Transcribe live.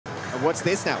And what's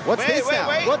this now? What's this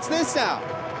now? What's this now?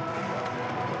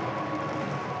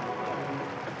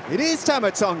 It is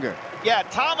Tama Tonga. Yeah,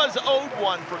 Tama's owed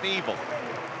one from Evil.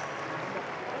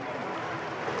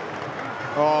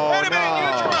 Oh, wait a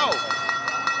minute, no.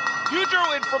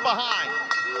 Yujiro in from behind.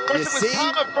 Of course, it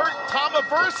was Tama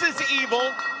versus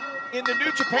Evil in the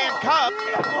New Japan Cup.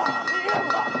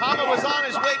 Tama was on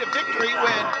his way to victory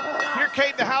when here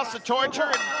came the House of Torture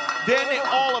and then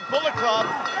all of Bullet Club.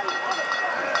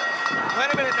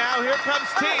 Wait a minute now, here comes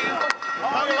T.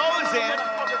 Pangaloa's in.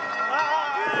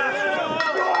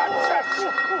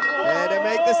 There to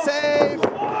make the save.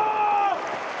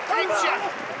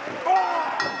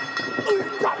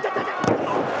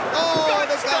 Oh,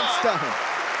 the gun stun.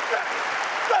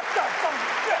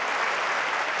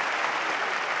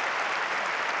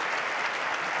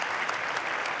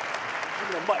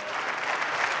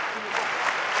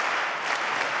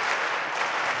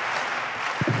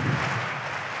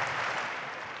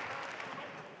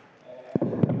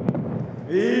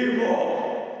 Evil!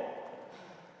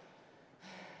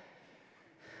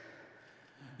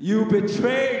 You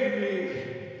betrayed me!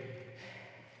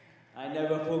 I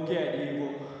never forget,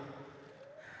 Evil.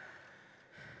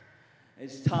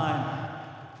 It's time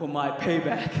for my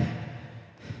payback.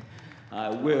 I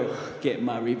will get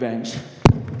my revenge.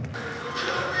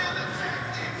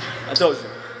 I told you.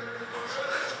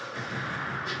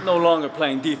 No longer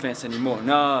playing defense anymore.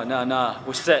 Nah.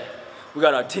 We're set. We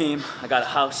got our team, I got a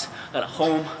house, I got a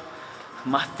home.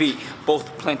 My feet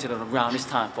both planted on the ground. It's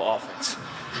time for offense.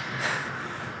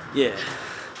 Yeah.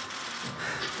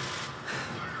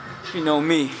 If you know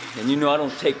me, then you know I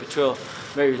don't take betrayal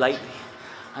very lightly.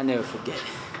 I never forget.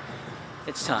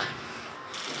 It's time.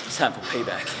 It's time for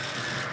payback.